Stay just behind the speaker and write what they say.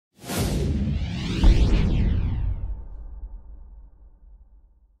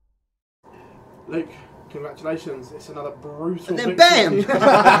Luke, congratulations. It's another brutal And then victory.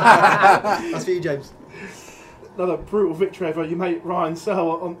 BAM! That's for you, James. Another brutal victory over your mate Ryan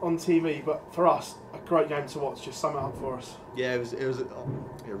Searle on TV, but for us, a great game to watch. Just sum it up for us. Yeah, it was.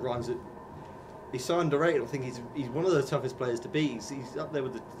 Ryan's he's so underrated. I think he's one of the toughest players to beat. He's up there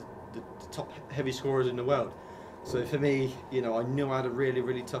with the top heavy scorers in the world. So for me, you know, I knew I had a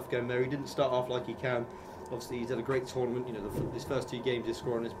really tough game there. He didn't start off like he can. Obviously, he's had a great tournament. You know, his first 2 games, his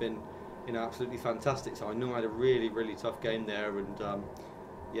scoring has been, you know, absolutely fantastic. So I knew I had a really tough game there. And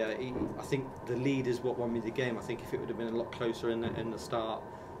yeah, I think the lead is what won me the game. I think if it would have been a lot closer in the start,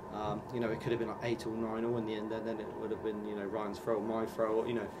 you know, it could have been like 8 or 9 or in the end. Then it would have been, you know, Ryan's throw, my throw.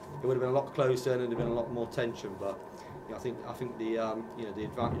 You know, it would have been a lot closer and it would have been a lot more tension. But yeah, I think the you know, the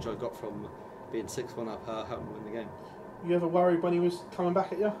advantage I got from being 6-1 up helped me win the game. You ever worried when he was coming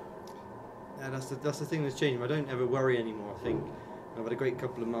back at you? Yeah, that's the thing that's changed. I don't ever worry anymore. I think I've had a great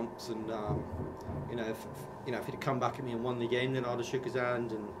couple of months, and you know, if he'd come back at me and won the game, then I'd have shook his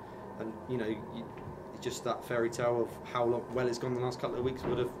hand, and you know, it's just that fairy tale of how well it's gone the last couple of weeks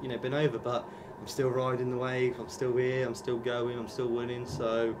would have, you know, been over. But I'm still riding the wave. I'm still here. I'm still going. I'm still winning.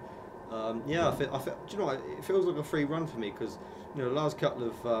 So yeah, I feel, do you know what? It feels like a free run for me because, you know, the last couple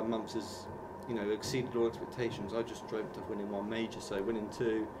of months has, you know, exceeded all expectations. I just dreamt of winning 1 major, so winning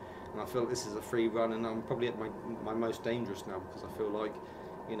 2, and I feel like this is a free run, and I'm probably at my most dangerous now because I feel like,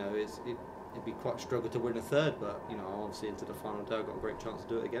 you know, it'd be quite a struggle to win a 3rd, but you know, obviously into the final day, I've got a great chance to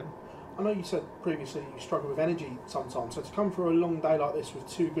do it again. I know you said previously you struggle with energy sometimes, so to come through a long day like this with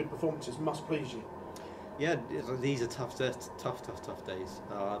 2 good performances must please you. Yeah, these are tough days.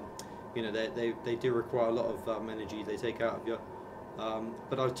 You know, they do require a lot of energy they take out of you.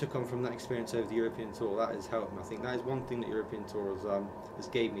 But I took on from that experience over the European Tour. That has helped me. I think that is one thing that European Tour has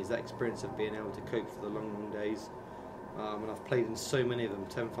gave me, is that experience of being able to cope for the long days. And I've played in so many of them,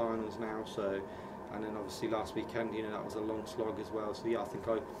 10 finals now. So, and then obviously last weekend, you know, that was a long slog as well. So yeah, I think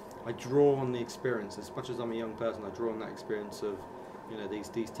I draw on the experience. As much as I'm a young person, I draw on that experience of, you know, these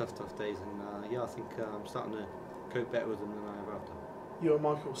tough days. And yeah, I think I'm starting to cope better with them than I ever have done. You and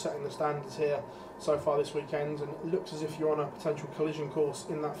Michael setting the standards here so far this weekend, and it looks as if you're on a potential collision course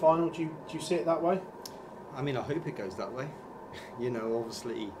in that final. Do you see it that way? I mean, I hope it goes that way. You know,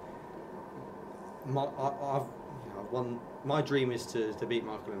 obviously, I've won. My dream is to beat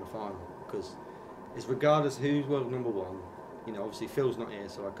Michael in the final, because it's regardless who's world number 1. You know, obviously Phil's not here,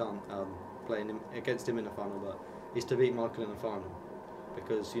 so I can't play against him in the final. But it's to beat Michael in the final,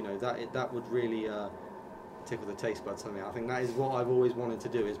 because you know that would really tickle the taste buds for me. I think that is what I've always wanted to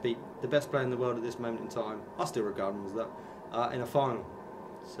do, is beat the best player in the world at this moment in time. I still regard him as that in a final.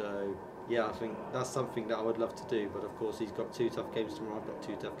 So yeah, I think that's something that I would love to do. But of course, he's got 2 tough games tomorrow. I've got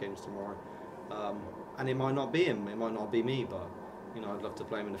 2 tough games tomorrow, and it might not be him, it might not be me, but you know, I'd love to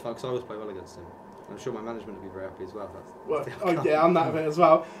play him in the final because I always play well against him. I'm sure my management would be very happy as well. Oh yeah, I'm that of it as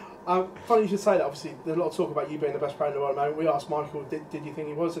well. Funny you should say that. Obviously, there's a lot of talk about you being the best player in the world at the moment. We asked Michael, did you think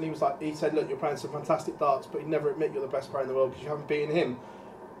he was? And he said, look, you're playing some fantastic darts, but he'd never admit you're the best player in the world because you haven't beaten him.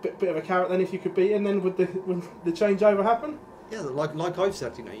 Bit of a carrot then, if you could beat him, then would the changeover happen? Yeah, like I've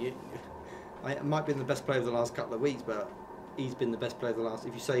said, you know, I might be the best player of the last couple of weeks, but he's been the best player of the last.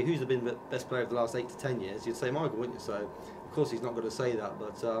 If you say who's been the best player of the last 8 to 10 years, you'd say Michael, wouldn't you? So of course he's not going to say that,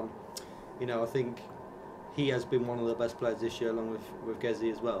 but you know, I think he has been one of the best players this year, along with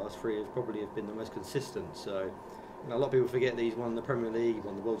Gezi as well. Us 3 have probably been the most consistent. So, you know, a lot of people forget that he's won the Premier League, he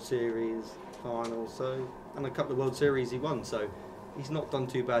won the World Series finals, so, and a couple of World Series he won. So, he's not done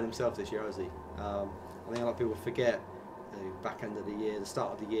too bad himself this year, has he? I think a lot of people forget the back end of the year, the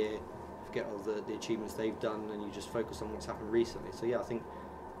start of the year, forget all the achievements they've done, and you just focus on what's happened recently. So, yeah, I think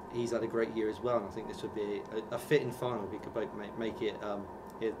he's had a great year as well, and I think this would be a fitting final if we could both make it.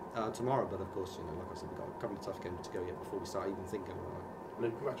 Tomorrow, but of course, you know, like I said, we've got a couple of tough games to go yet before we start even thinking about it.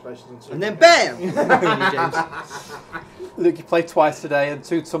 Luke, congratulations on 2. And then BAM! Luke, you played twice today and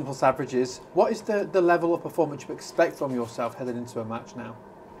 2 tumbles averages. What is the level of performance you expect from yourself heading into a match now?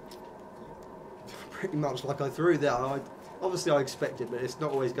 Pretty much like I threw there. Obviously, I expect it, but it's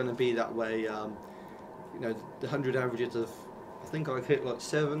not always going to be that way. You know, the 100 averages of, I think I've hit like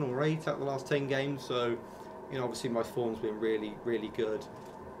 7 or 8 out of the last 10 games, so you know, obviously my form's been really good.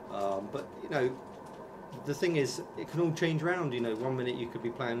 But you know, the thing is, it can all change around. You know, 1 minute you could be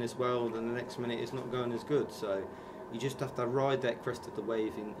playing this well, and the next minute it's not going as good. So you just have to ride that crest of the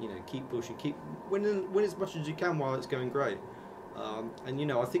wave, and you know, keep pushing, keep win as much as you can while it's going great. And you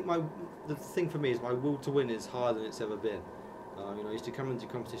know, I think the thing for me is my will to win is higher than it's ever been. You know, I used to come into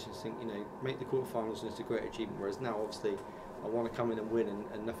competitions think, you know, make the quarterfinals and it's a great achievement. Whereas now, obviously, I want to come in and win,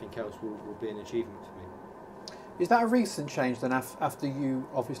 and nothing else will be an achievement for me. Is that a recent change then after you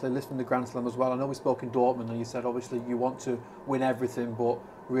obviously listed the Grand Slam as well? I know we spoke in Dortmund and you said obviously you want to win everything, but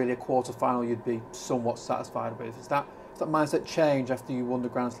really a quarter-final you'd be somewhat satisfied with. Is that mindset change after you won the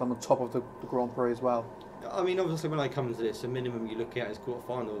Grand Slam on top of the Grand Prix as well? I mean, obviously when I come into this, the minimum you look at is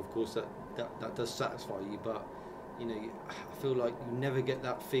quarter-final. Of course, that does satisfy you, but you know, I feel like you never get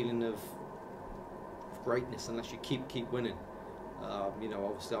that feeling of greatness unless you keep winning. You know,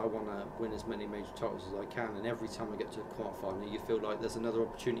 obviously I want to win as many major titles as I can, and every time I get to a quarter-final, you feel like there's another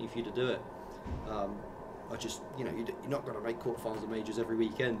opportunity for you to do it. I just, you know, you're not going to make quarter-finals of majors every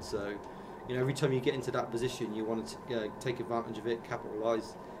weekend, so you know, every time you get into that position, you want to take advantage of it,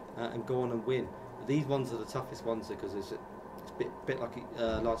 capitalise, and go on and win. But these ones are the toughest ones because it's a bit like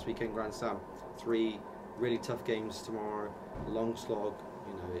last weekend Grand Slam. 3 really tough games tomorrow, long slog.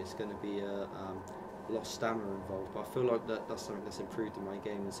 You know, it's going to be a lost stamina involved, but I feel like that's something that's improved in my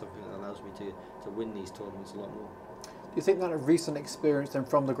game and something that allows me to win these tournaments a lot more. Do you think that a recent experience then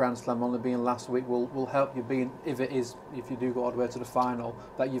from the Grand Slam, only being last week, will help you being, if you do go all the way to the final,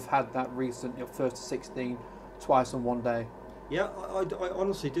 that you've had that recent, you know, first to 16 twice in one day? Yeah, I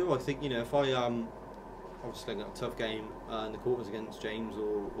honestly do. I think, you know, if I obviously got a tough game in the quarters against James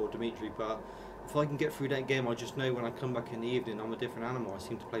or Dimitri, but if I can get through that game, I just know when I come back in the evening I'm a different animal. I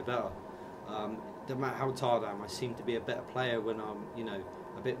seem to play better. No matter how tired I am, I seem to be a better player when I'm, you know,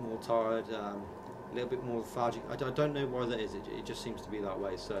 a bit more tired, a little bit more lethargic. I don't know why that is. It just seems to be that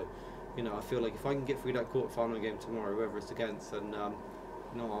way. So, you know, I feel like if I can get through that quarter-final game tomorrow, whoever it's against, then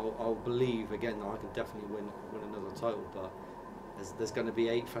you know, I'll believe again that I can definitely win another title. But there's going to be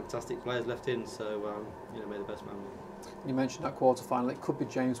 8 fantastic players left in, so you know, may the best man win. You mentioned that quarter-final. It could be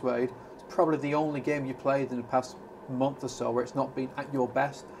James Wade. It's probably the only game you played in the past month or so where it's not been at your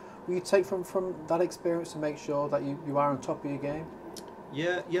best. Will you take from that experience to make sure that you are on top of your game?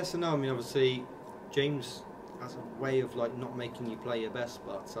 Yeah, yes and no. I mean, obviously, James has a way of like not making you play your best,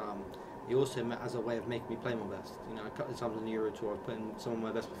 but he also has a way of making me play my best. You know, a couple of times in the Euro Tour, I've put in some of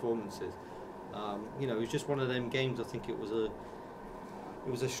my best performances. You know, it was just one of them games. I think it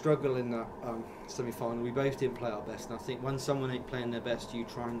was a struggle in that semi-final. We both didn't play our best, and I think when someone ain't playing their best, you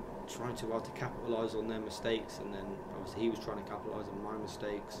try too hard to capitalise on their mistakes, and then obviously he was trying to capitalise on my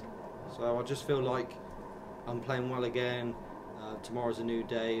mistakes. So I just feel like I'm playing well again. Tomorrow's a new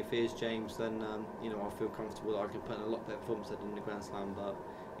day. If it is James, then you know, I feel comfortable that I can put in a lot better performance than in the Grand Slam. But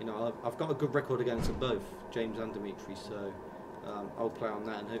you know, I've got a good record against them both, James and Dimitri. So I'll play on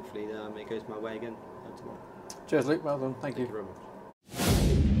that, and hopefully it goes my way again tomorrow. Cheers, Luke. Well done. Thank you Thank you very much.